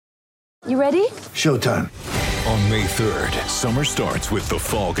You ready? Showtime. On May 3rd, summer starts with The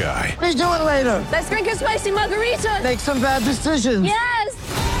Fall Guy. Let's do it later. Let's drink a spicy margarita. Make some bad decisions. Yes!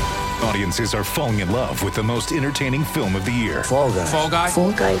 Audiences are falling in love with the most entertaining film of the year. Fall Guy. Fall Guy?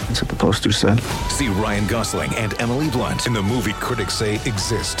 Fall guy. That's what the poster said. See Ryan Gosling and Emily Blunt in the movie critics say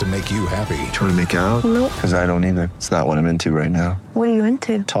exists to make you happy. Trying to make it out? Nope. Because I don't either. It's not what I'm into right now. What are you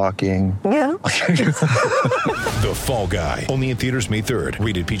into? Talking. Yeah. The Fall Guy. Only in theaters May 3rd.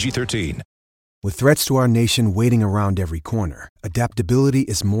 Rated PG-13. With threats to our nation waiting around every corner, adaptability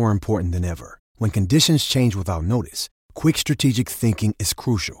is more important than ever. When conditions change without notice, quick strategic thinking is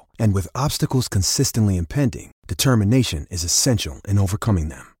crucial. And with obstacles consistently impending, determination is essential in overcoming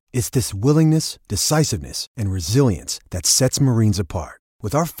them. It's this willingness, decisiveness, and resilience that sets Marines apart.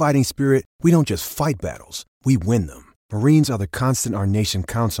 With our fighting spirit, we don't just fight battles, we win them. Marines are the constant our nation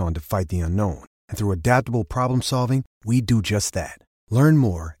counts on to fight the unknown. And through adaptable problem solving, we do just that. Learn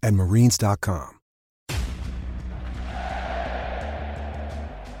more at marines.com.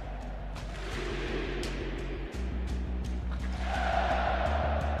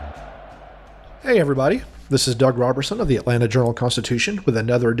 Hey everybody, this is Doug Robertson of the Atlanta Journal-Constitution with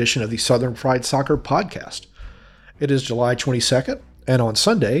another edition of the Southern Fried Soccer Podcast. It is July 22nd, and on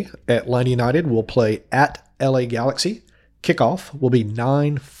Sunday, Atlanta United will play at LA Galaxy. Kickoff will be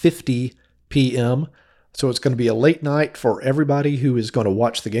 9:50 p.m., so it's going to be a late night for everybody who is going to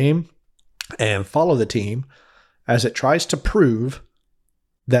watch the game and follow the team as it tries to prove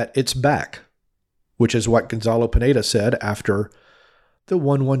that it's back, which is what Gonzalo Pineda said after the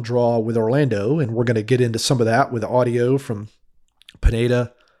 1-1 draw with Orlando, and we're going to get into some of that with audio from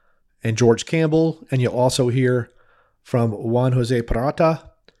Pineda and George Campbell, and you'll also hear from Juan Jose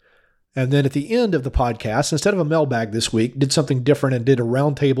Peralta. And then at the end of the podcast, instead of a mailbag this week, did something different and did a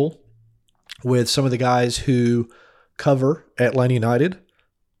roundtable with some of the guys who cover Atlanta United,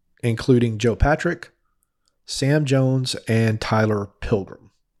 including Joe Patrick, Sam Jones, and Tyler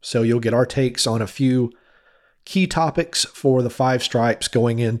Pilgrim. So you'll get our takes on a few key topics for the Five Stripes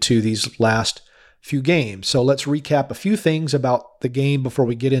going into these last few games. So let's recap a few things about the game before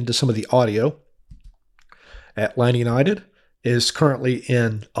we get into some of the audio. Atlanta United is currently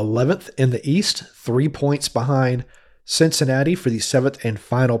in 11th in the East, 3 points behind Cincinnati for the 7th and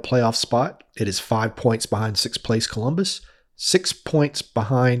final playoff spot. It is 5 points behind 6th place Columbus, 6 points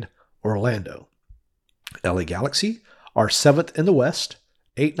behind Orlando. LA Galaxy are 7th in the West,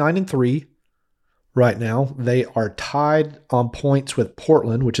 8-9-3. Right now, they are tied on points with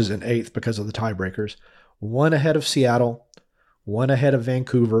Portland, which is in 8th because of the tiebreakers. 1 ahead of Seattle, 1 ahead of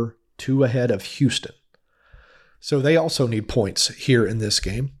Vancouver, 2 ahead of Houston. So they also need points here in this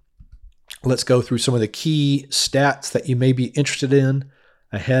game. Let's go through some of the key stats that you may be interested in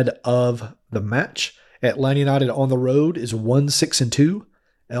ahead of the match. Atlanta United on the road is 1-6-2.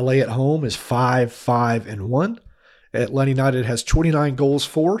 LA at home is 5-5-1. Atlanta United has 29 goals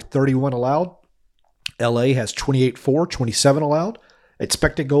for, 31 allowed. LA has 28 for, 27 allowed.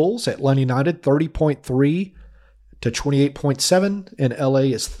 Expected goals, Atlanta United 30.3 to 28.7, and LA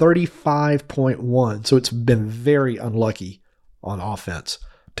is 35.1. So it's been very unlucky on offense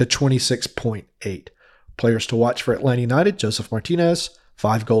to 26.8. Players to watch for Atlanta United, Joseph Martinez,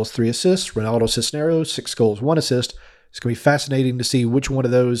 5 goals, 3 assists. Ronaldo Cisneros, 6 goals, 1 assist. It's going to be fascinating to see which one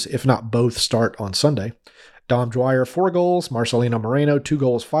of those, if not both, start on Sunday. Dom Dwyer, 4 goals. Marcelino Moreno, 2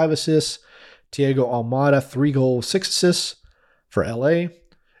 goals, 5 assists. Thiago Almada, 3 goals, 6 assists for LA.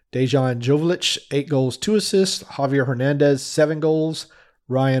 Dejan Joveljic, 8 goals, 2 assists. Javier Hernandez, 7 goals.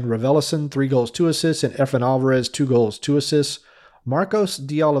 Ryan Raveloson, 3 goals, 2 assists. And Efrain Alvarez, 2 goals, 2 assists. Marcos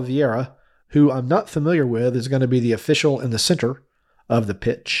de Oliveira, who I'm not familiar with, is going to be the official in the center of the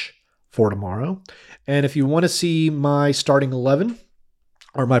pitch for tomorrow. And if you want to see my starting 11,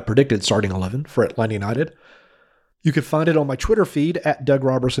 or my predicted starting 11 for Atlanta United, you can find it on my Twitter feed at Doug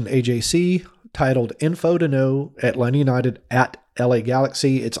Robertson AJC, titled Info to Know Atlanta United at LA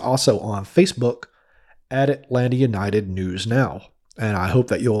Galaxy. It's also on Facebook at Atlanta United News Now. And I hope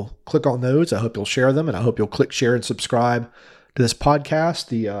that you'll click on those. I hope you'll share them, and I hope you'll click, share, and subscribe to this podcast.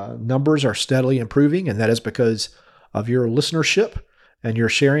 The numbers are steadily improving, and that is because of your listenership and you're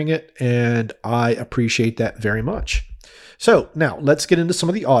sharing it, and I appreciate that very much. So now let's get into some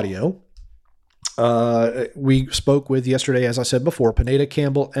of the audio. We spoke with yesterday, as I said before, Pineda,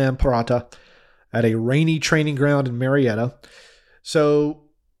 Campbell, and Peralta at a rainy training ground in Marietta. So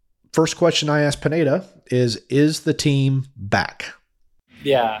first question I asked Pineda is the team back?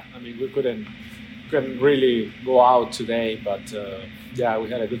 Yeah, I mean, we couldn't really go out today, but yeah, we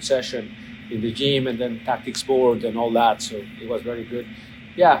had a good session in the gym and then tactics board and all that, so it was very good.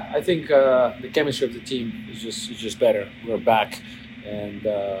 Yeah, I think the chemistry of the team is just better. We're back, and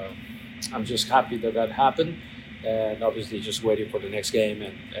I'm just happy that happened, and obviously just waiting for the next game,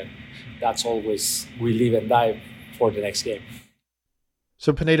 and that's always we live and die for the next game.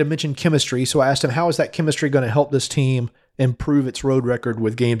 So Pineda mentioned chemistry, so I asked him, how is that chemistry going to help this team improve its road record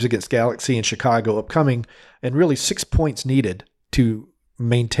with games against Galaxy and Chicago upcoming, and really 6 points needed to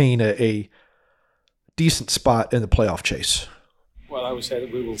maintain a decent spot in the playoff chase? Well, I would say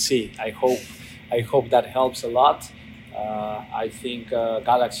that we will see. I hope that helps a lot. I think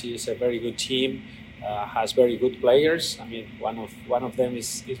Galaxy is a very good team, has very good players. I mean, one of them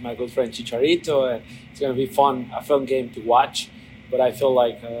is my good friend Chicharito, and it's going to be a fun game to watch. But I feel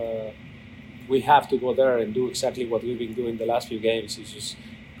like we have to go there and do exactly what we've been doing the last few games. It's just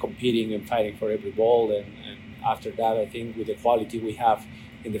competing and fighting for every ball. And after that, I think with the quality we have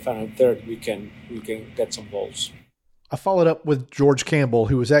in the final third, we can get some goals. I followed up with George Campbell,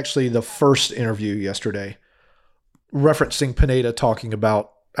 who was actually the first interview yesterday, referencing Pineda talking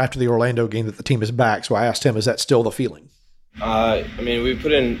about after the Orlando game that the team is back. So I asked him, is that still the feeling? I mean, we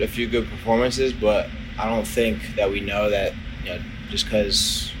put in a few good performances, but I don't think that we know that, just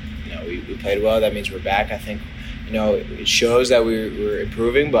because, we played well, that means we're back. I think, it shows that we're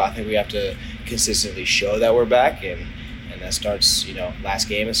improving, but I think we have to consistently show that we're back, and that starts, last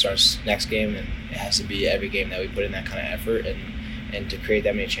game, it starts next game, and it has to be every game that we put in that kind of effort and to create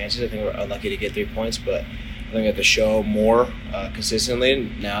that many chances. I think we're unlucky to get 3 points, but I think we have to show more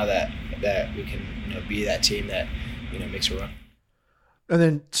consistently now that we can, be that team that, makes a run. And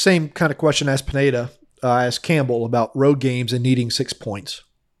then same kind of question as Pineda. I asked Campbell about road games and needing 6 points.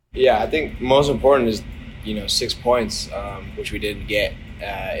 Yeah, I think most important is, 6 points, which we didn't get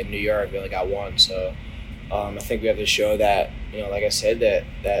in New York. We only got 1. So I think we have to show that, like I said,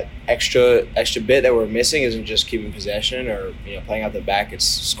 that extra bit that we're missing isn't just keeping possession or, playing out the back. It's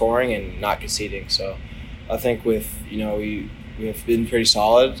scoring and not conceding. So I think we have been pretty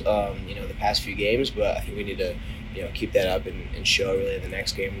solid, the past few games, but I think we need to, keep that up and show really in the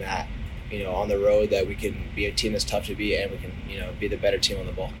next game that, on the road that we can be a team that's tough to beat and we can, be the better team on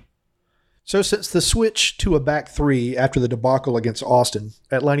the ball. So since the switch to a back three after the debacle against Austin,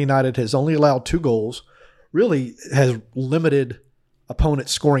 Atlanta United has only allowed 2 goals, really has limited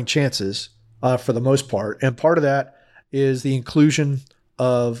opponents' scoring chances for the most part. And part of that is the inclusion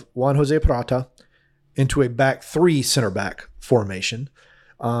of Juan Jose Purata into a back 3 center back formation.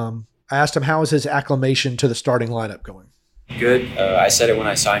 I asked him, how is his acclimation to the starting lineup going? Good. I said it when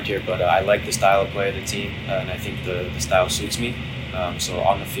I signed here, but I like the style of play of the team, and I think the style suits me. So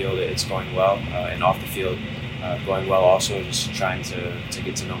on the field, it's going well, and off the field, going well also, just trying to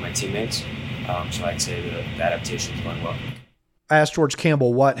get to know my teammates. So I'd say the adaptation is going well. I asked George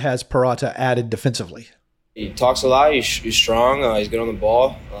Campbell, what has Purata added defensively? He talks a lot. He's strong. He's good on the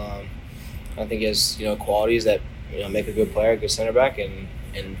ball. I think he has qualities that make a good player, a good center back, and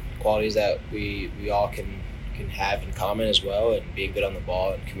qualities that we all can have in common as well, and being good on the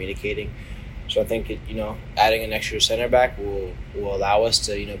ball and communicating. So I think adding an extra center back will allow us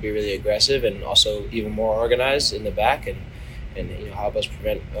to be really aggressive and also even more organized in the back and help us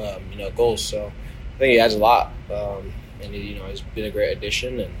prevent goals. So I think he adds a lot, and he's been a great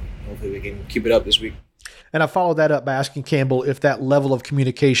addition, and hopefully we can keep it up this week. And I followed that up by asking Campbell if that level of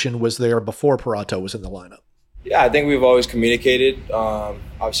communication was there before Purata was in the lineup. Yeah, I think we've always communicated.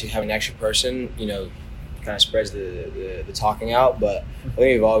 Obviously, having an extra person, kind of spreads the talking out, but I think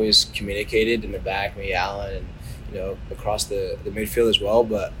we've always communicated in the back, me, Alan, and across the midfield as well.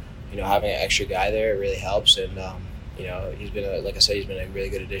 But having an extra guy there really helps, and he's been like I said, he's been a really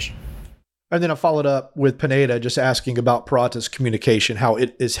good addition. And then I followed up with Pineda, just asking about Purata's communication, how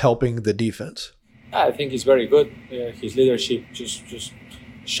it is helping the defense. I think he's very good. His leadership just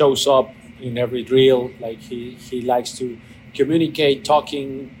shows up in every drill. Like he likes to communicate,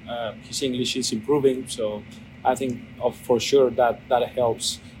 talking. His English is improving, so I think for sure that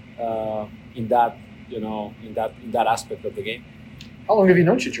helps in that aspect of the game. How long have you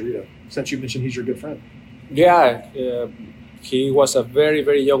known Chicharito? Since you mentioned he's your good friend. Yeah, he was a very,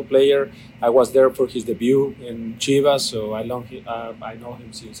 very young player. I was there for his debut in Chivas, so I know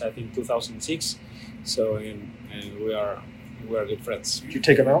him since I think 2006. So and we are good friends. Did you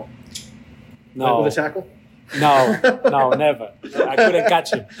take him out? No. With a tackle? No, never. I couldn't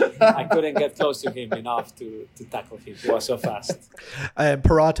catch him. I couldn't get close to him enough to tackle him. He was so fast.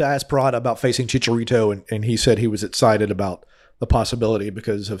 Purata asked Purata about facing Chicharito, and he said he was excited about the possibility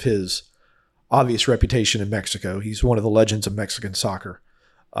because of his obvious reputation in Mexico. He's one of the legends of Mexican soccer.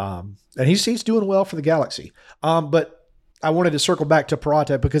 And he's doing well for the Galaxy. But I wanted to circle back to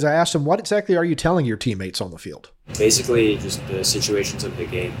Purata because I asked him, what exactly are you telling your teammates on the field? Basically, just the situations of the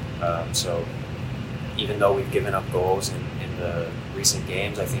game. So even though we've given up goals in the recent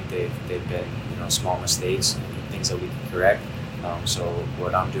games, I think they've been small mistakes and things that we can correct. So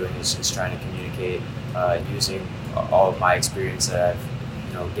what I'm doing is trying to communicate and using all of my experience that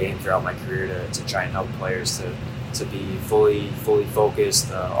I've gained throughout my career to try and help players to be fully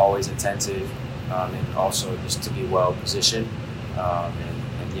focused, always attentive, and also just to be well positioned,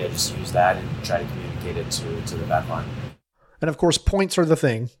 and just use that and try to communicate it to the back line. And of course, points are the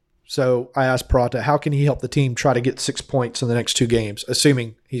thing. So I asked Peralta, how can he help the team try to get 6 points in the next 2 games,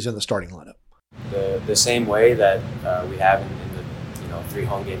 assuming he's in the starting lineup? The same way that we have in the 3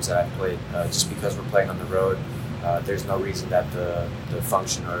 home games that I've played. Just because we're playing on the road, there's no reason that the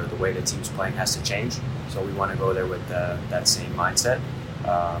function or the way the team's playing has to change. So we want to go there with that same mindset.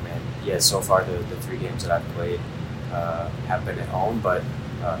 So far the 3 games that I've played have been at home, but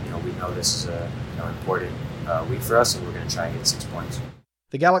we know this is a important week for us, and we're going to try and get 6 points.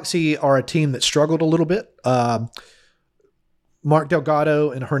 The Galaxy are a team that struggled a little bit. Mark Delgado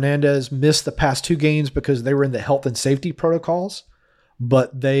and Hernandez missed the past 2 games because they were in the health and safety protocols,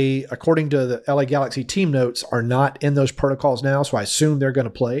 but they, according to the LA Galaxy team notes, are not in those protocols now. So I assume they're going to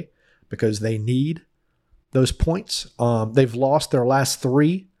play because they need those points. They've lost their last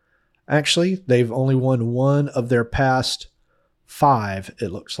 3. Actually, they've only won 1 of their past 5, it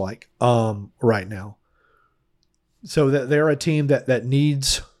looks like, right now. So that they're a team that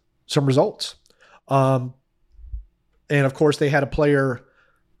needs some results. And of course, they had a player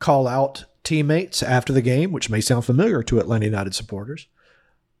call out teammates after the game, which may sound familiar to Atlanta United supporters,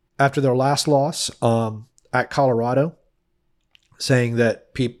 after their last loss at Colorado, saying that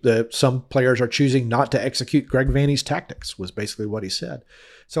some players are choosing not to execute Greg Vanney's tactics, was basically what he said.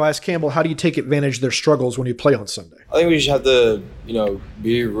 So I asked Campbell, how do you take advantage of their struggles when you play on Sunday? I think we just have to,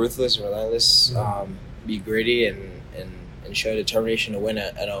 be ruthless and relentless, be gritty and show determination to win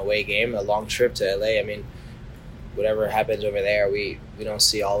an away game, a long trip to LA. I mean, whatever happens over there, we don't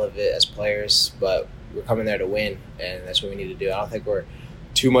see all of it as players, but we're coming there to win, and that's what we need to do. I don't think we're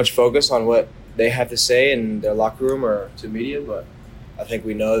too much focused on what they have to say in their locker room or to media, but I think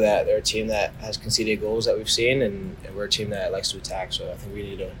we know that they're a team that has conceded goals that we've seen, and we're a team that likes to attack. So I think we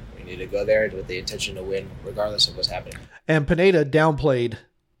need to go there with the intention to win, regardless of what's happening. And Pineda downplayed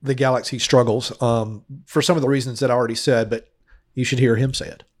the Galaxy struggles for some of the reasons that I already said, but you should hear him say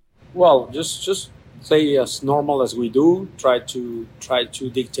it. Well, just play as normal as we do. Try to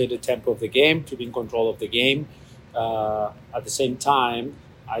dictate the tempo of the game, to be in control of the game. At the same time,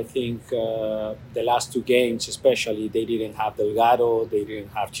 I think the last 2 games, especially, they didn't have Delgado, they didn't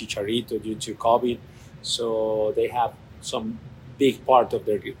have Chicharito due to COVID, so they have some big part of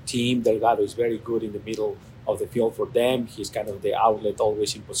their team. Delgado is very good in the middle of the field for them. He's kind of the outlet,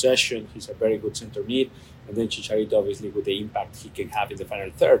 always in possession. He's a very good center mid. And then Chicharito, obviously, with the impact he can have in the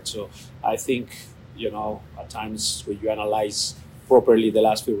final third. So I think, at times when you analyze properly the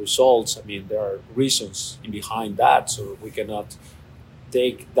last few results, I mean, there are reasons behind that. So we cannot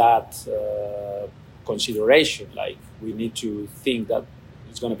take that consideration. Like, we need to think that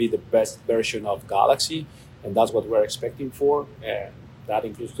it's going to be the best version of Galaxy, and that's what we're expecting for. And that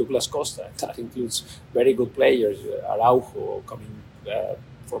includes Douglas Costa. That includes very good players, Araujo coming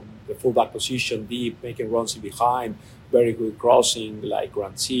from the fullback position, deep, making runs in behind, very good crossing, like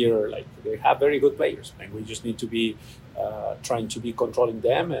Grandsir. Like, they have very good players, and we just need to be trying to be controlling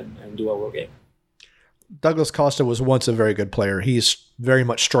them and do our game. Douglas Costa was once a very good player. He's very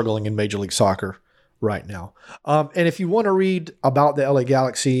much struggling in Major League Soccer right now. And if you want to read about the LA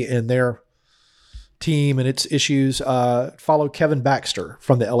Galaxy and their team and its issues, follow Kevin Baxter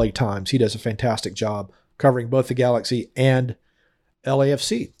from the LA Times. He does a fantastic job covering both the Galaxy and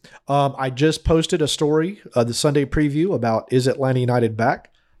LAFC. I just posted a story, the Sunday preview, about Is Atlanta United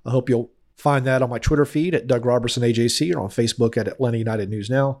Back? I hope you'll find that on my Twitter feed at Doug Robertson AJC, or on Facebook at Atlanta United News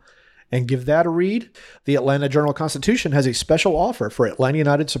Now, and give that a read. The Atlanta Journal-Constitution has a special offer for Atlanta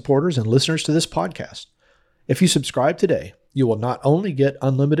United supporters and listeners to this podcast. If you subscribe today, you will not only get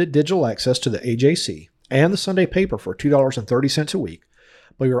unlimited digital access to the AJC and the Sunday paper for $2.30 a week,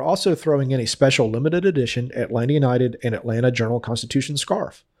 but you're also throwing in a special limited edition Atlanta United and Atlanta Journal-Constitution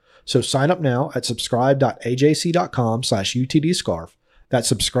scarf. So sign up now at subscribe.ajc.com/UTD-scarf. That's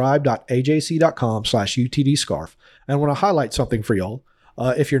subscribe.ajc.com/UTD-scarf. And I want to highlight something for y'all.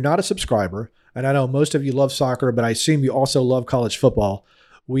 If you're not a subscriber, and I know most of you love soccer, but I assume you also love college football,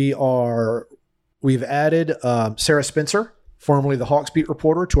 we've added Sarah Spencer, formerly the Hawks beat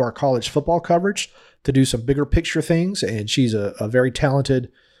reporter, to our college football coverage to do some bigger picture things, and she's a very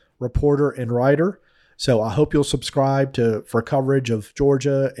talented reporter and writer. So I hope you'll subscribe for coverage of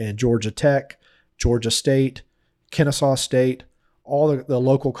Georgia and Georgia Tech, Georgia State, Kennesaw State, all the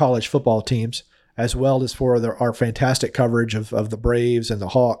local college football teams as well as for our fantastic coverage of the Braves and the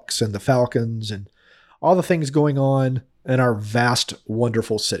Hawks and the Falcons and all the things going on in our vast,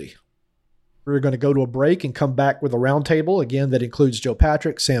 wonderful city. We're going to go to a break and come back with a roundtable, again, that includes Joe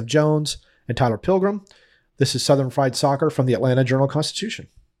Patrick, Sam Jones, and Tyler Pilgrim. This is Southern Fried Soccer from the Atlanta Journal-Constitution.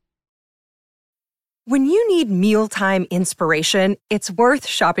 When you need mealtime inspiration, it's worth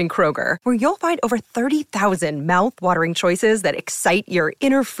shopping Kroger, where you'll find over 30,000 mouth-watering choices that excite your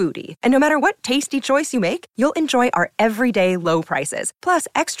inner foodie. And no matter what tasty choice you make, you'll enjoy our everyday low prices, plus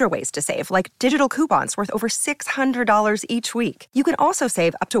extra ways to save, like digital coupons worth over $600 each week. You can also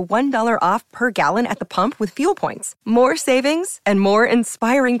save up to $1 off per gallon at the pump with fuel points. More savings and more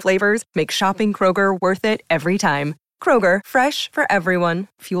inspiring flavors make shopping Kroger worth it every time. Kroger, fresh for everyone.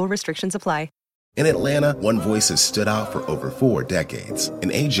 Fuel restrictions apply. In Atlanta, one voice has stood out for over 4 decades. An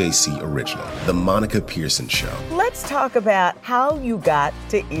AJC original, The Monica Pearson Show. Let's talk about how you got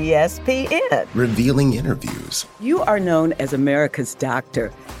to ESPN. Revealing interviews. You are known as America's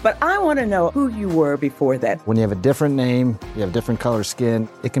doctor, but I want to know who you were before that. When you have a different name, you have different color skin,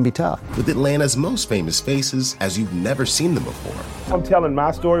 it can be tough. With Atlanta's most famous faces as you've never seen them before. I'm telling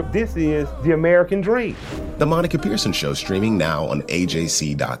my story. This is the American dream. The Monica Pearson Show, streaming now on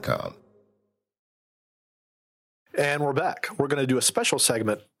AJC.com. And we're back. We're going to do a special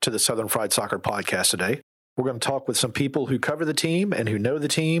segment to the Southern Fried Soccer podcast today. We're going to talk with some people who cover the team and who know the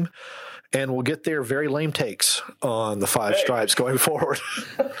team, and we'll get their very lame takes on the Five Stripes going forward.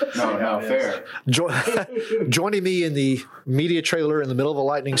 No, fair. Joining me in the media trailer in the middle of a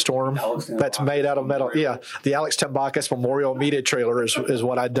lightning storm that's made out of metal. Yeah, the Alex Tambakis Memorial Media Trailer is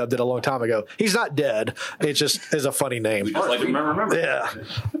what I dubbed it a long time ago. He's not dead. It just is a funny name. We just like to remember. Yeah.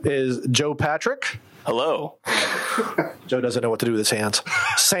 Is Joe Patrick. Hello. Joe doesn't know what to do with his hands.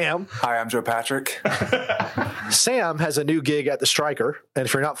 Sam. Hi, I'm Joe Patrick. Sam has a new gig at The Striker, and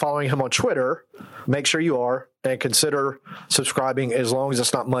if you're not following him on Twitter, make sure you are, and consider subscribing as long as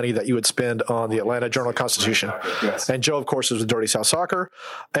it's not money that you would spend on the Atlanta Journal-Constitution. Yes. And Joe, of course, is with Dirty South Soccer.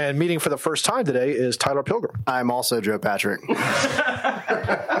 And meeting for the first time today is Tyler Pilgrim. I'm also Joe Patrick.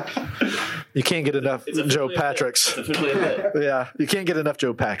 You can't get enough Joe Patricks. Yeah, you can't get enough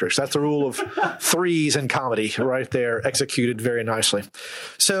Joe Patricks. That's the rule of threes in comedy right there, executed very nicely.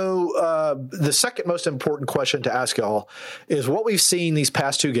 So the second most important question to ask y'all is what we've seen these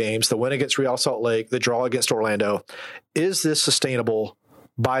past 2 games, the win against Real Salt Lake, the draw against Orlando. Is this sustainable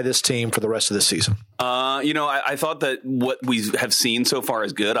by this team for the rest of the season? I thought that what we have seen so far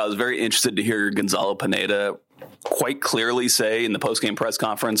is good. I was very interested to hear Gonzalo Pineda quite clearly say in the postgame press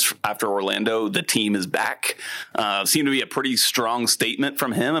conference after Orlando, the team is back. Seemed to be a pretty strong statement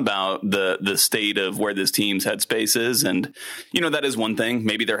from him about the state of where this team's headspace is. And, that is one thing.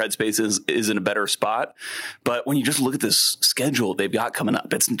 Maybe their headspace is in a better spot. But when you just look at this schedule they've got coming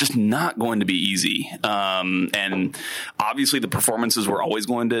up, it's just not going to be easy. And obviously the performances were always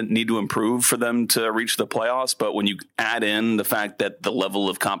going to need to improve for them to reach the playoffs. But when you add in the fact that the level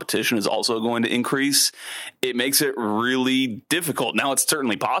of competition is also going to increase, it makes it really difficult. Now, it's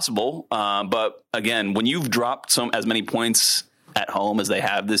certainly possible, but again, when you've dropped as many points at home as they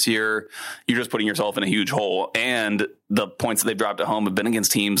have this year, you're just putting yourself in a huge hole. And the points that they've dropped at home have been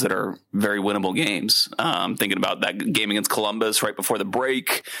against teams that are very winnable games. Thinking about that game against Columbus right before the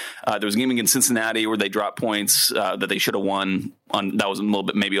break. There was a game against Cincinnati where they dropped points that they should have won. That was a little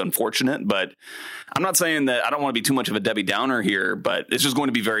bit maybe unfortunate, but I'm not saying that I don't want to be too much of a Debbie Downer here, but it's just going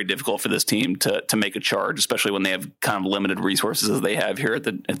to be very difficult for this team to make a charge, especially when they have kind of limited resources as they have here at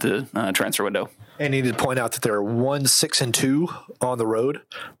the transfer window. And you need to point out that they're 1-6-2 on the road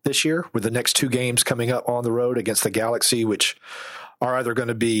this year, with the next 2 games coming up on the road against the Galaxy, which are either going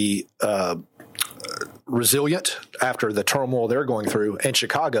to be resilient after the turmoil they're going through, and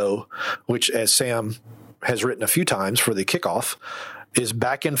Chicago, which, as Sam has written a few times for the kickoff, is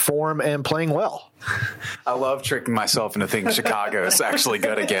back in form and playing well. I love tricking myself into thinking Chicago is actually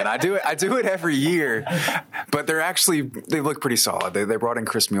good again. I do it every year, but they look pretty solid. They brought in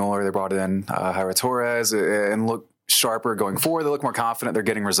Chris Mueller, they brought in Jairo Torres, and look sharper going forward. They look more confident. They're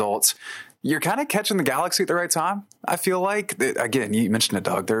getting results. You're kind of catching the Galaxy at the right time. I feel like, again, you mentioned it,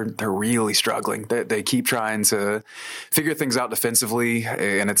 Doug. They're really struggling. They keep trying to figure things out defensively,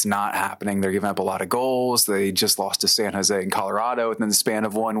 and it's not happening. They're giving up a lot of goals. They just lost to San Jose and Colorado within the span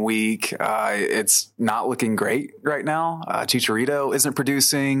of 1 week. It's not looking great right now. Chicharito isn't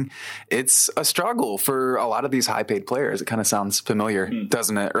producing. It's a struggle for a lot of these high-paid players. It kind of sounds familiar,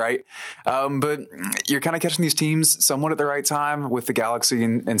 doesn't it, right? But you're kind of catching these teams somewhat at the right time with the Galaxy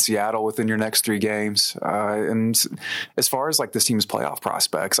and Seattle within your next 3 games. And as far as like this team's playoff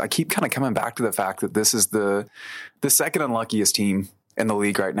prospects, I keep kind of coming back to the fact that this is the second unluckiest team in the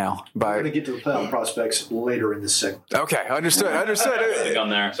league right now. We're going to get to the playoff prospects later in this segment. Okay, understood. On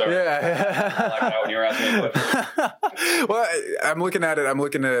there, sorry. Yeah. I like that when you were asking me a question. Well, I'm looking at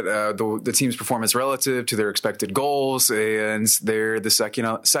the team's performance relative to their expected goals, and they're the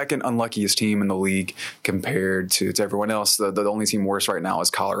second unluckiest team in the league compared to everyone else. The only team worse right now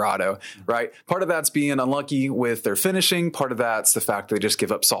is Colorado, right? Part of that's being unlucky with their finishing. Part of that's the fact that they just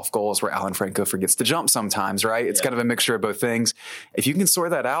give up soft goals where Alan Franco forgets to jump sometimes, right? It's kind of a mixture of both things. If you can sort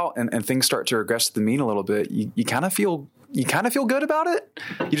that out and things start to regress to the mean a little bit, you kind of feel good about it.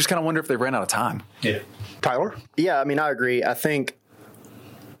 You just kind of wonder if they ran out of time. Yeah. Tyler? Yeah, I mean, I agree. I think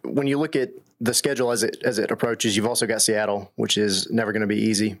when you look at the schedule as it approaches, you've also got Seattle, which is never going to be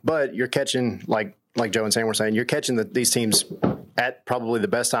easy. But you're catching, like Joe and Sam were saying, you're catching these teams at probably the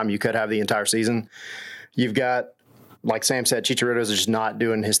best time you could have the entire season. You've got, like Sam said, Chicharito's just not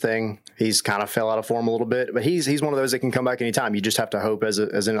doing his thing. He's kind of fell out of form a little bit, but he's one of those that can come back anytime. You just have to hope as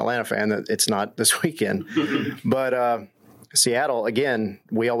an Atlanta fan that it's not this weekend. But Seattle, again,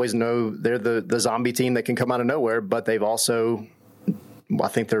 we always know they're the zombie team that can come out of nowhere, but they've also, I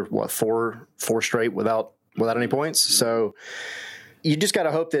think they're four straight without any points. So you just got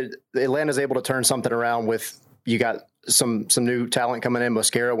to hope that Atlanta's able to turn something around with, you got some new talent coming in.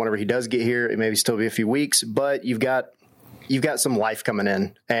 Mosquera, whenever he does get here, it may still be a few weeks, but you've got some life coming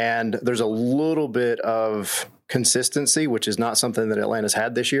in, and there's a little bit of consistency, which is not something that Atlanta's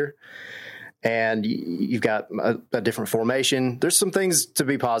had this year. And you've got a different formation. There's some things to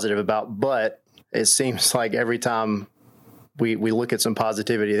be positive about, but it seems like every time we look at some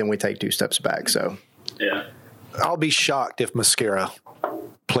positivity, then we take two steps back. So, yeah, I'll be shocked if Mosquera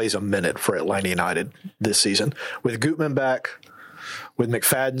plays a minute for Atlanta United this season. With Gutman back, with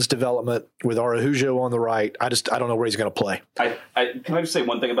McFadden's development, with Araujo on the right, I don't know where he's going to play. Can I just say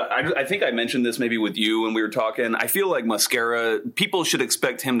one thing about I think I mentioned this maybe with you when we were talking. I feel like Mosquera, people should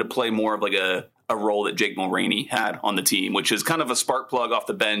expect him to play more of like a role that Jake Mulroney had on the team, which is kind of a spark plug off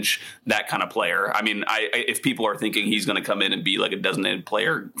the bench, that kind of player. I mean, if people are thinking he's going to come in and be like a designated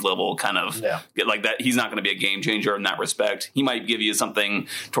player level kind of like that, he's not going to be a game changer in that respect. He might give you something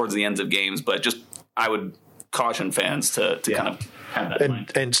towards the ends of games, but just I would caution fans to kind of have that in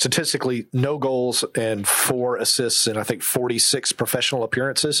mind. And statistically, no goals and 4 assists in I think 46 professional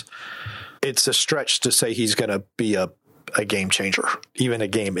appearances. It's a stretch to say he's going to be a game changer, even a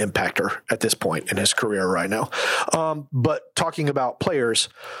game impactor at this point in his career right now. But talking about players,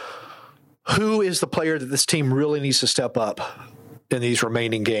 who is the player that this team really needs to step up in these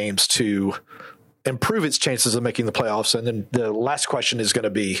remaining games to improve its chances of making the playoffs? And then the last question is going to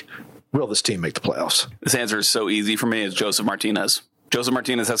be, will this team make the playoffs? This answer is so easy for me. It's Joseph Martinez. Joseph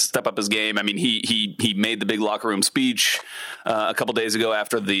Martinez has to step up his game. I mean, he made the big locker room speech a couple days ago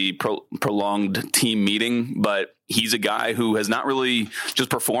after the prolonged team meeting, but he's a guy who has not really just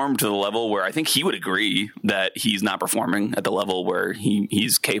performed to the level where I think he would agree that he's not performing at the level where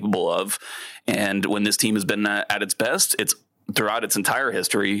he's capable of. And when this team has been at its best, it's throughout its entire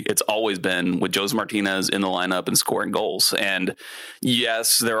history, it's always been with Joseph Martinez in the lineup and scoring goals. And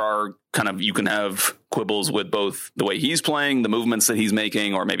yes, there are you can have quibbles with both the way he's playing, the movements that he's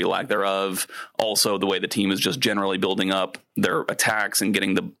making, or maybe lack thereof. Also, the way the team is just generally building up their attacks and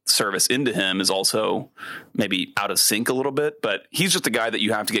getting the service into him is also maybe out of sync a little bit. But he's just a guy that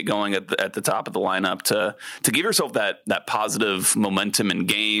you have to get going at the top of the lineup to give yourself that positive momentum in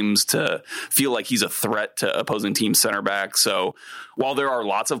games, to feel like he's a threat to opposing team center back. So while there are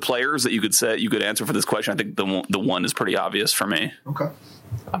lots of players that you could answer for this question, I think the one is pretty obvious for me. Okay.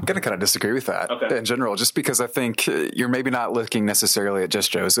 I'm going to kind of disagree with that in general, just because I think you're maybe not looking necessarily at just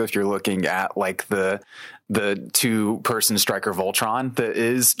Joseph. You're looking at like the 2-person striker Voltron that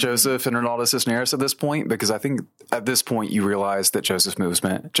is Joseph and Ronaldo Cisneros at this point, because I think at this point you realize that Joseph's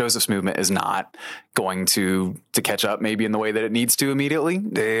movement is not going to catch up maybe in the way that it needs to immediately.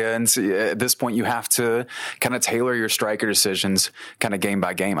 And at this point you have to kind of tailor your striker decisions kind of game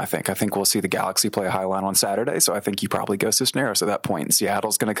by game. I think we'll see the Galaxy play a high line on Saturday. So I think you probably go Cisneros at that point. And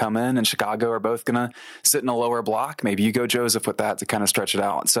Seattle's going to come in and Chicago are both going to sit in a lower block. Maybe you go Joseph with that to kind of stretch it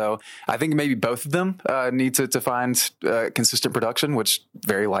out. So I think maybe both of them need to find consistent production, which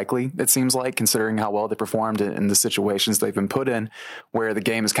very likely it seems like, considering how well they performed in the situations they've been put in where the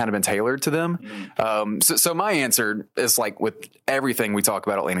game has kind of been tailored to them. So my answer is like with everything we talk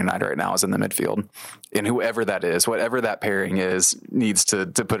about Atlanta United right now is in the midfield, and whoever that is, whatever that pairing is, needs to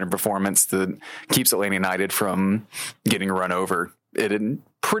put in performance that keeps Atlanta United from getting run over. In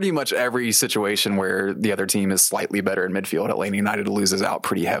pretty much every situation where the other team is slightly better in midfield, Atlanta United loses out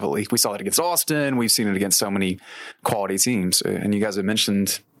pretty heavily. We saw it against Austin. We've seen it against so many quality teams. And you guys have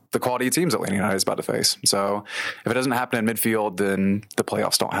mentioned the quality of teams Atlanta United is about to face. So if it doesn't happen in midfield, then the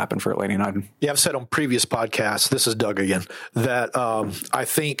playoffs don't happen for Atlanta United. Yeah, I've said on previous podcasts, this is Doug again, that I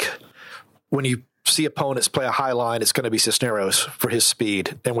think when you see opponents play a high line, it's going to be Cisneros for his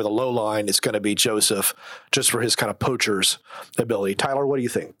speed. And with a low line, it's going to be Joseph just for his kind of poacher's ability. Tyler, what do you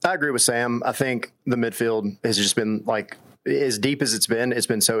think? I agree with Sam. I think the midfield has just been like as deep as it's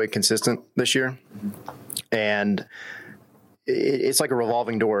been so inconsistent this year. And it's like a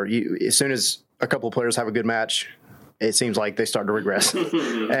revolving door. As soon as a couple of players have a good match, it seems like they start to regress.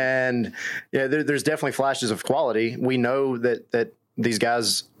 And yeah, there's definitely flashes of quality. We know that these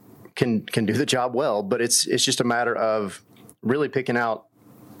guys can do the job well, but it's just a matter of really picking out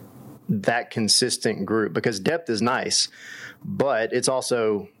that consistent group, because depth is nice, but it's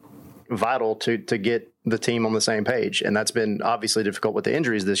also vital to get the team on the same page. And that's been obviously difficult with the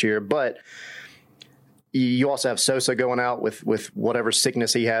injuries this year, but you also have Sosa going out with whatever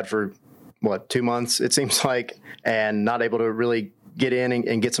sickness he had for 2 months, it seems like, and not able to really get in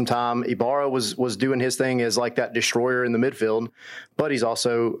and get some time. Ibarra was doing his thing as like that destroyer in the midfield, but he's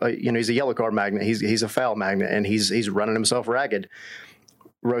also he's a yellow card magnet. He's a foul magnet, and he's running himself ragged.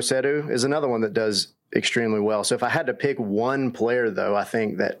 Rossetto is another one that does extremely well. So if I had to pick one player, though, I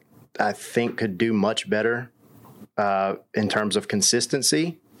think could do much better in terms of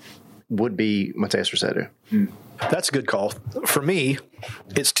consistency would be Mateus Rossetto. That's a good call. For me,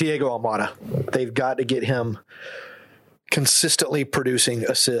 it's Thiago Almada. They've got to get him consistently producing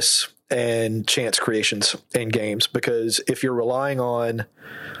assists and chance creations in games, because if you're relying on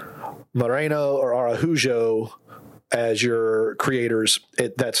Moreno or Araujo as your creators,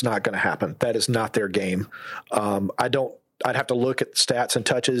 that's not going to happen. That is not their game. I'd have to look at stats and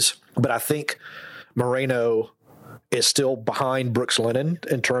touches, but I think Moreno is still behind Brooks Lennon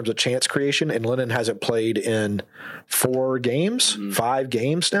in terms of chance creation, and Lennon hasn't played in 5 games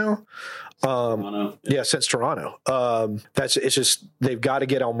now. Since Toronto. It's just they've got to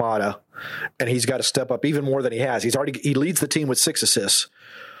get Almada, and he's got to step up even more than he has. He leads the team with 6 assists,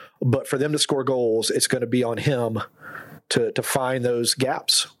 but for them to score goals, it's going to be on him to find those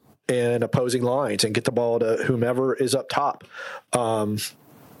gaps in opposing lines and get the ball to whomever is up top.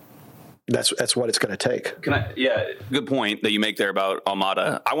 That's what it's going to take. Good point that you make there about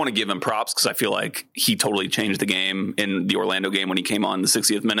Almada. I want to give him props because I feel like he totally changed the game in the Orlando game when he came on the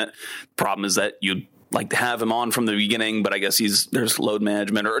 60th minute. Problem is that you'd like to have him on from the beginning, but I guess there's load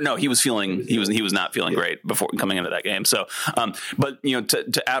management, or no, he was not feeling great before coming into that game. So, but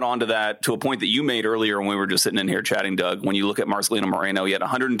to add on to that, to a point that you made earlier when we were just sitting in here chatting, Doug, when you look at Marcelino Moreno, he had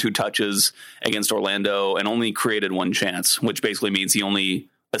 102 touches against Orlando and only created 1 chance, which basically means he only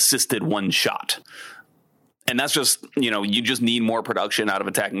assisted 1 shot. And that's just, you just need more production out of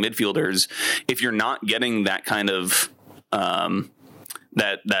attacking midfielders. If you're not getting that kind of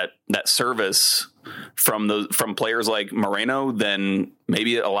that service from players like Moreno, then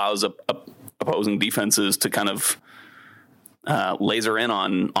maybe it allows opposing defenses to kind of laser in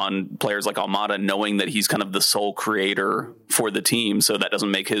on players like Almada, knowing that he's kind of the sole creator for the team. So that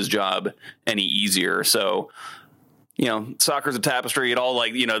doesn't make his job any easier. So, soccer's a tapestry. It all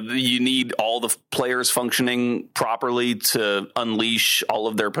you need all the players functioning properly to unleash all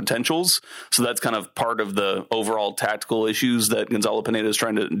of their potentials. So that's kind of part of the overall tactical issues that Gonzalo Pineda is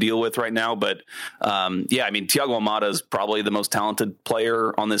trying to deal with right now. But Thiago Almada is probably the most talented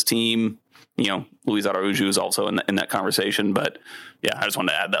player on this team. Luis Araujo is also in that conversation. But yeah, I just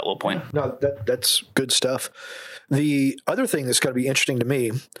wanted to add that little point. No, that's good stuff. The other thing that's going to be interesting to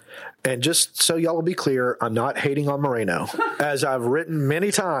me, and just so y'all will be clear, I'm not hating on Moreno. As I've written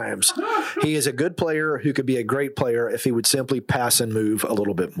many times, he is a good player who could be a great player if he would simply pass and move a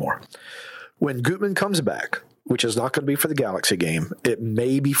little bit more. When Gutman comes back, which is not going to be for the Galaxy game, it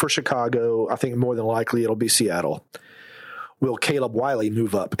may be for Chicago. I think more than likely it'll be Seattle. Will Caleb Wiley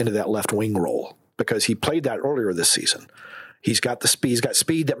move up into that left wing role? Because he played that earlier this season. He's got the speed. He's got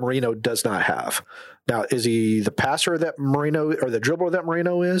speed that Moreno does not have. Now, is he the passer that Moreno, or the dribbler that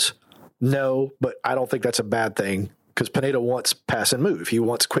Moreno is? No, but I don't think that's a bad thing, because Pineda wants pass and move. He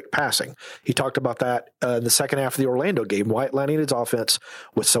wants quick passing. He talked about that in the second half of the Orlando game. Why Atlanta United's offense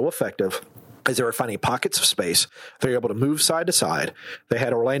was so effective as they were finding pockets of space. They were able to move side to side. They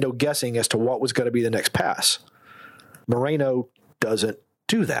had Orlando guessing as to what was going to be the next pass. Moreno doesn't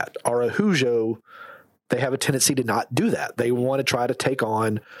do that. Araujo, they have a tendency to not do that. They want to try to take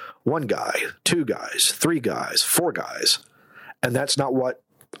on 1 guy, 2 guys, 3 guys, 4 guys. And that's not what,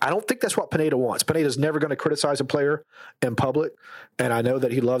 I don't think that's what Pineda wants. Pineda's never going to criticize a player in public. And I know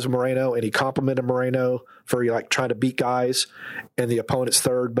that he loves Moreno, and he complimented Moreno for trying to beat guys in the opponent's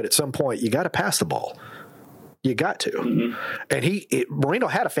third. But at some point, you got to pass the ball. You got to. And Moreno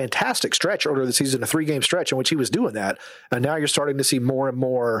had a fantastic stretch earlier this season, a 3-game stretch in which he was doing that. And now you're starting to see more and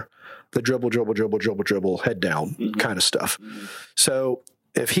more the dribble, head down kind of stuff. So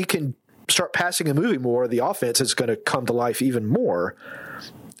if he can start passing and moving more, the offense is going to come to life even more.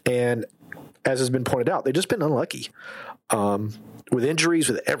 And as has been pointed out, they've just been unlucky with injuries,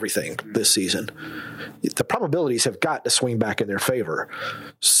 with everything this season. The probabilities have got to swing back in their favor.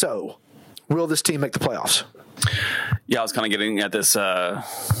 So will this team make the playoffs? Yeah, I was kind of getting at this in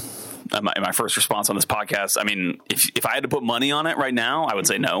my first response on this podcast. I mean, if I had to put money on it right now, I would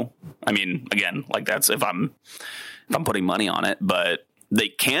say no. I mean, again, like that's if I'm putting money on it, but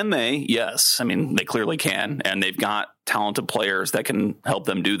can they? Yes. I mean, they clearly can, and they've got talented players that can help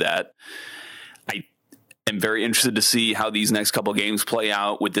them do that. I am very interested to see how these next couple of games play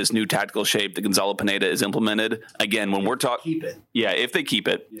out with this new tactical shape that Gonzalo Pineda is implemented. Again, when we're talking, keep it. Yeah, if they keep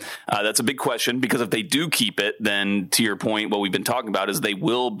it, that's a big question, because if they do keep it, then to your point, what we've been talking about is they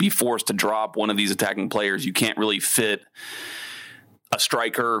will be forced to drop one of these attacking players. You can't really fit a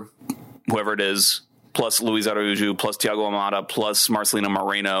striker, whoever it is, plus Luis Araujo, plus Thiago Almada, plus Marcelino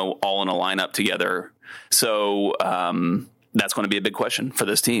Moreno, all in a lineup together. So that's going to be a big question for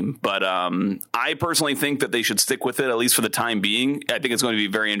this team. But I personally think that they should stick with it, at least for the time being. I think it's going to be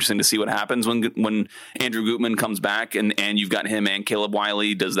very interesting to see what happens when Andrew Gutman comes back and you've got him and Caleb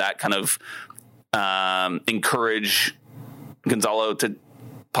Wiley. Does that kind of encourage Gonzalo to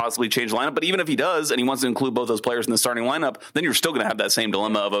possibly change the lineup? But even if he does, and he wants to include both those players in the starting lineup, then you're still going to have that same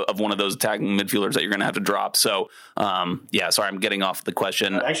dilemma of one of those attacking midfielders that you're going to have to drop. So, sorry, I'm getting off the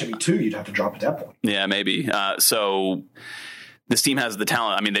question. It'd actually be 2 you'd have to drop at that point. Yeah, maybe. So this team has the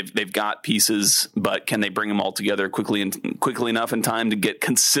talent. I mean, they've got pieces, but can they bring them all together quickly enough in time to get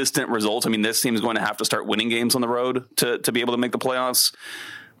consistent results? I mean, this team is going to have to start winning games on the road to be able to make the playoffs.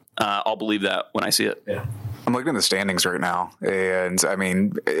 I'll believe that when I see it. Yeah. I'm looking at the standings right now, and I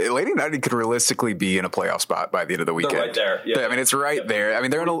mean, Lady United could realistically be in a playoff spot by the end of the weekend. They're right there. Yeah. I mean, it's right there. I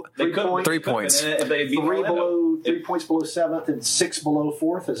mean, they're in 3 points. If they beat 3 points below 7th and 6 below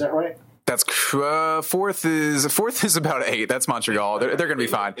 4th. Is that right? That's fourth is about 8. That's Montreal. They're going to be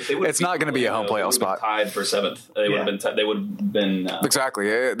fine. It's not going to be a home playoff spot. Tied for 7th. They would have been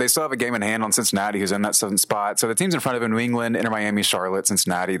exactly. They still have a game in hand on Cincinnati, who's in that 7th spot. So the teams in front of them: New England, Inter Miami, Charlotte,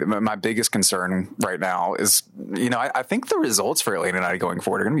 Cincinnati. My biggest concern right now is, I think the results for Atlanta United going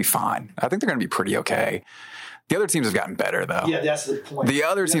forward are going to be fine. I think they're going to be pretty okay. The other teams have gotten better, though. Yeah, that's the point. The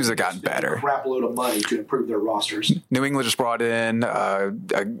other teams have gotten better. A crap load of money to improve their rosters. New England just brought in a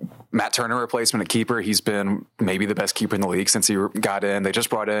Matt Turner replacement at keeper. He's been maybe the best keeper in the league since he got in. They just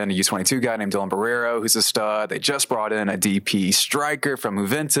brought in a U22 guy named Dylan Barrero, who's a stud. They just brought in a DP striker from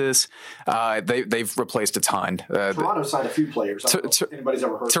Juventus. They've replaced a ton. Toronto signed a few players. I don't know if anybody's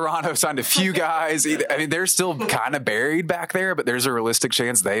ever heard of Toronto signed a few guys. I mean, they're still kind of buried back there, but there's a realistic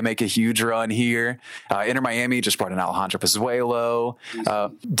chance they make a huge run here. Inter Miami just brought in Alejandro Pozuelo.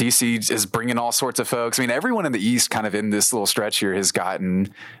 DC is bringing all sorts of folks. I mean, everyone in the East kind of in this little stretch here has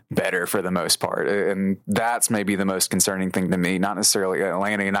gotten better for the most part. And that's maybe the most concerning thing to me, not necessarily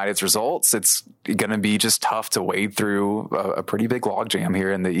Atlanta United's results. It's going to be just tough to wade through a pretty big logjam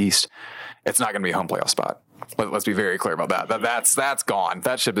here in the East. It's not going to be a home playoff spot. Let's be very clear about that. That's gone.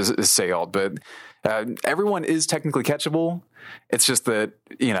 That ship is sailed. But everyone is technically catchable. It's just that,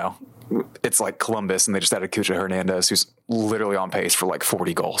 it's like Columbus and they just added Cucho Hernandez, who's literally on pace for like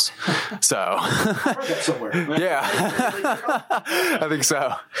 40 goals. So, I heard that somewhere. Yeah, I think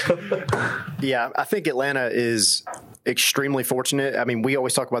so. Yeah, I think Atlanta is extremely fortunate. I mean, we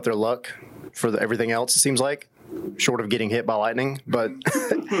always talk about their luck for everything else, it seems like, short of getting hit by lightning. But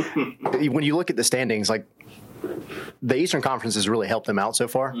when you look at the standings, like the Eastern Conference has really helped them out so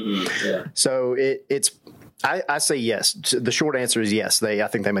far. Yeah. So I say yes. The short answer is yes. I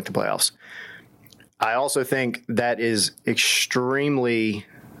think they make the playoffs. I also think that is extremely.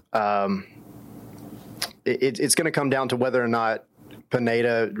 It's going to come down to whether or not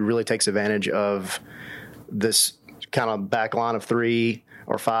Pineda really takes advantage of this kind of back line of 3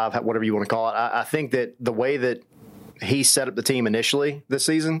 or 5, whatever you want to call it. I think that the way that he set up the team initially this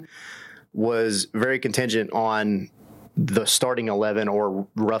season was very contingent on the starting 11 or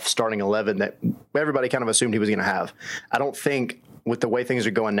rough starting 11 that everybody kind of assumed he was going to have. I don't think with the way things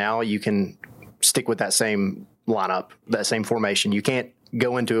are going now, you can stick with that same lineup, that same formation. You can't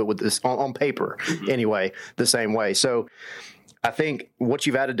go into it with this on paper anyway, the same way. So I think what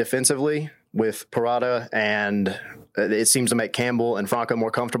you've added defensively with Parada and it seems to make Campbell and Franco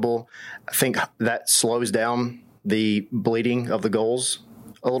more comfortable. I think that slows down the bleeding of the goals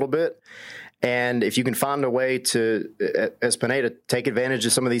a little bit. And if you can find a way to, as Pineda, take advantage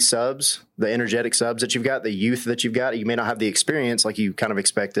of some of these subs, the energetic subs that you've got, the youth that you've got, you may not have the experience like you kind of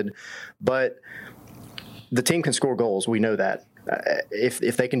expected, but the team can score goals. We know that.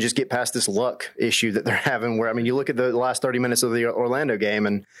 If they can just get past this luck issue that they're having, where, I mean, you look at the last 30 minutes of the Orlando game,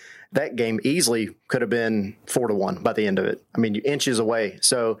 and that game easily could have been 4-1 by the end of it. I mean, inches away.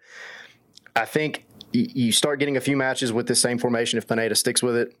 So I think you start getting a few matches with this same formation. If Pineda sticks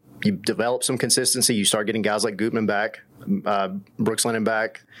with it, you develop some consistency. You start getting guys like Gutman back, Brooks Lennon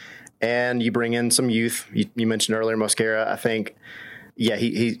back, and you bring in some youth. You mentioned earlier Mosquera. I think, yeah,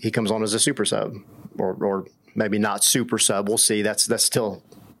 he comes on as a super sub, or maybe not super sub. We'll see. That's still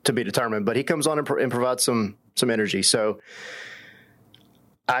to be determined. But he comes on and provides some energy. So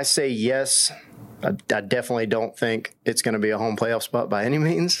I say yes. I definitely don't think it's going to be a home playoff spot by any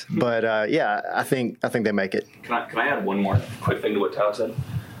means. But yeah, I think they make it. Can I add one more quick thing to what Tyler said?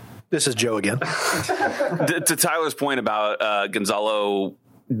 This is Joe again. To Tyler's point about Gonzalo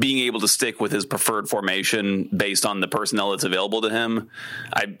being able to stick with his preferred formation based on the personnel that's available to him.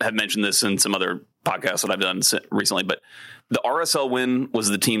 I have mentioned this in some other podcasts that I've done recently, but the RSL win was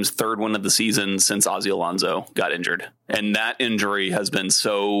the team's third win of the season since Ozzie Alonso got injured. And that injury has been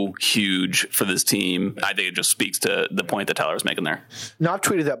so huge for this team. I think it just speaks to the point that Tyler was making there. Now, I've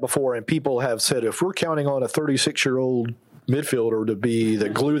tweeted that before, and people have said, if we're counting on a 36-year-old midfielder to be the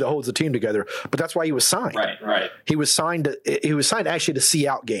glue that holds the team together, but that's why he was signed. Right. He was signed actually to see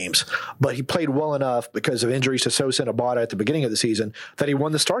out games, but he played well enough because of injuries to Sosa and Abada at the beginning of the season that he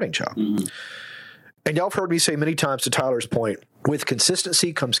won the starting job. Mm-hmm. And y'all have heard me say many times, to Tyler's point, with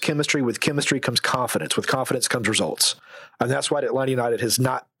consistency comes chemistry, with chemistry comes confidence, with confidence comes results. And that's what Atlanta United has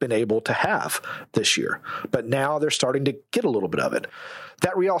not been able to have this year. But now they're starting to get a little bit of it.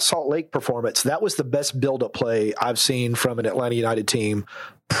 That Real Salt Lake performance, that was the best build-up play I've seen from an Atlanta United team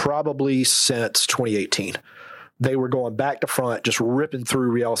probably since 2018. They were going back to front, just ripping through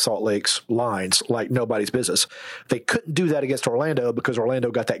Real Salt Lake's lines like nobody's business. They couldn't do that against Orlando because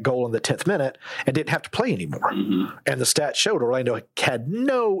Orlando got that goal in the 10th minute and didn't have to play anymore. Mm-hmm. And the stats showed Orlando had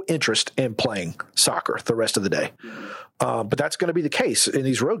no interest in playing soccer the rest of the day. But that's going to be the case in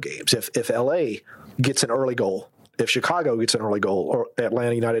these road games. If LA gets an early goal, if Chicago gets an early goal, or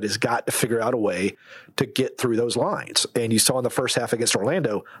Atlanta United has got to figure out a way to get through those lines. And you saw in the first half against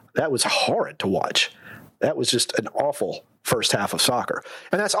Orlando, that was horrid to watch. That was just an awful first half of soccer.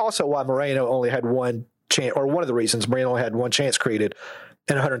 And that's also why Moreno only had one chance, or one of the reasons Moreno only had one chance created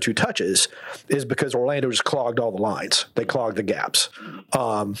in 102 touches, is because Orlando just clogged all the lines. They clogged the gaps.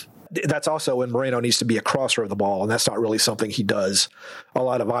 That's also when Moreno needs to be a crosser of the ball, and that's not really something he does a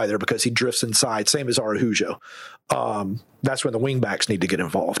lot of either because he drifts inside, same as Araujo. That's when the wingbacks need to get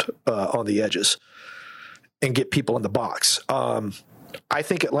involved on the edges and get people in the box. I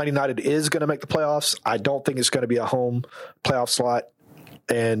think Atlanta United is going to make the playoffs. I don't think it's going to be a home playoff slot.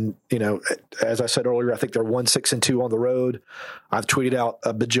 And, you know, as I said earlier, I think they're 1-6-2 on the road. I've tweeted out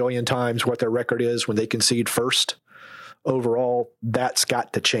a bajillion times what their record is when they concede first. Overall, that's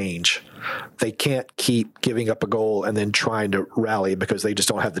got to change. They can't keep giving up a goal and then trying to rally because they just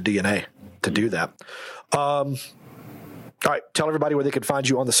don't have the DNA to do that. All right, tell everybody where they can find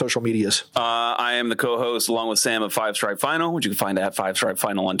you on the social medias. I am the co-host along with Sam of Five Stripe Final, which you can find at Five Stripe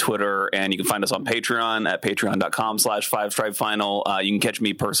Final on Twitter, and you can find us on Patreon at patreon.com/Five Stripe Final. You can catch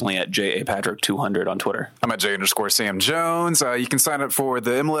me personally at JAPatrick200 on Twitter. I'm at J_Sam Jones. You can sign up for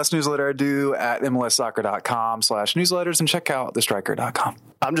the MLS newsletter I do at MLSsoccer.com/newsletters and check out thestriker.com.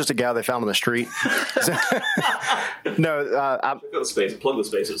 I'm just a guy they found on the street. Plug the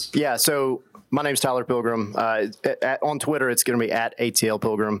spaces. Yeah, so my name's Tyler Pilgrim. On Twitter, it's going to be at ATL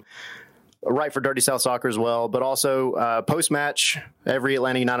Pilgrim. Write for Dirty South Soccer as well, but also post-match, every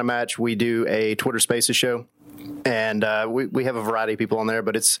Atlanta United match, we do a Twitter Spaces show. And we have a variety of people on there,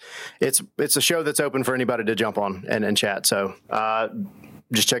 but it's a show that's open for anybody to jump on and chat. So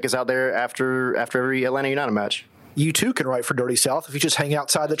just check us out there after every Atlanta United match. You too can write for Dirty South if you just hang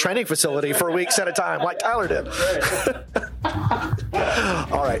outside the training facility for weeks at a time, like Tyler did.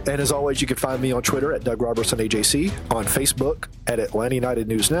 All right, and as always, you can find me on Twitter at Doug Robertson AJC, on Facebook at Atlanta United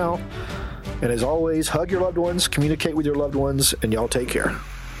News Now, and as always, hug your loved ones, communicate with your loved ones, and y'all take care.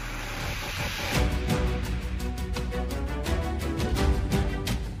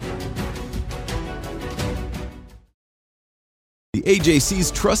 The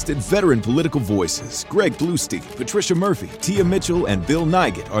AJC's trusted veteran political voices, Greg Bluestein, Patricia Murphy, Tia Mitchell, and Bill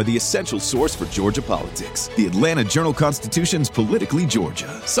Nygut, are the essential source for Georgia politics. The Atlanta Journal-Constitution's Politically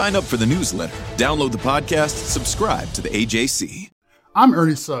Georgia. Sign up for the newsletter, download the podcast, subscribe to the AJC. I'm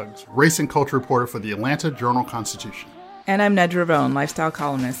Ernie Suggs, race and culture reporter for the Atlanta Journal-Constitution. And I'm Nedra Roan, lifestyle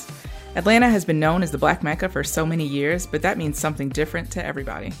columnist. Atlanta has been known as the Black Mecca for so many years, but that means something different to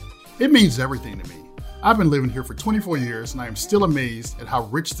everybody. It means everything to me. I've been living here for 24 years, and I am still amazed at how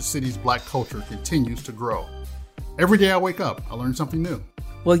rich the city's Black culture continues to grow. Every day I wake up, I learn something new.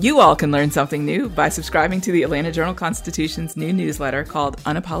 Well, you all can learn something new by subscribing to the Atlanta Journal-Constitution's new newsletter called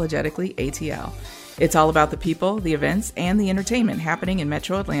Unapologetically ATL. It's all about the people, the events, and the entertainment happening in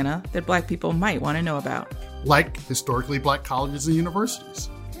Metro Atlanta that Black people might want to know about. Like historically Black colleges and universities.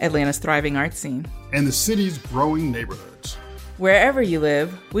 Atlanta's thriving art scene. And the city's growing neighborhoods. Wherever you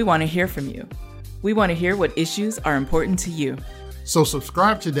live, we want to hear from you. We want to hear what issues are important to you. So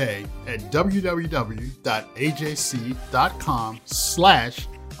subscribe today at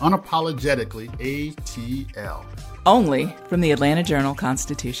www.ajc.com/unapologeticallyATL. Only from the Atlanta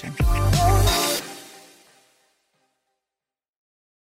Journal-Constitution.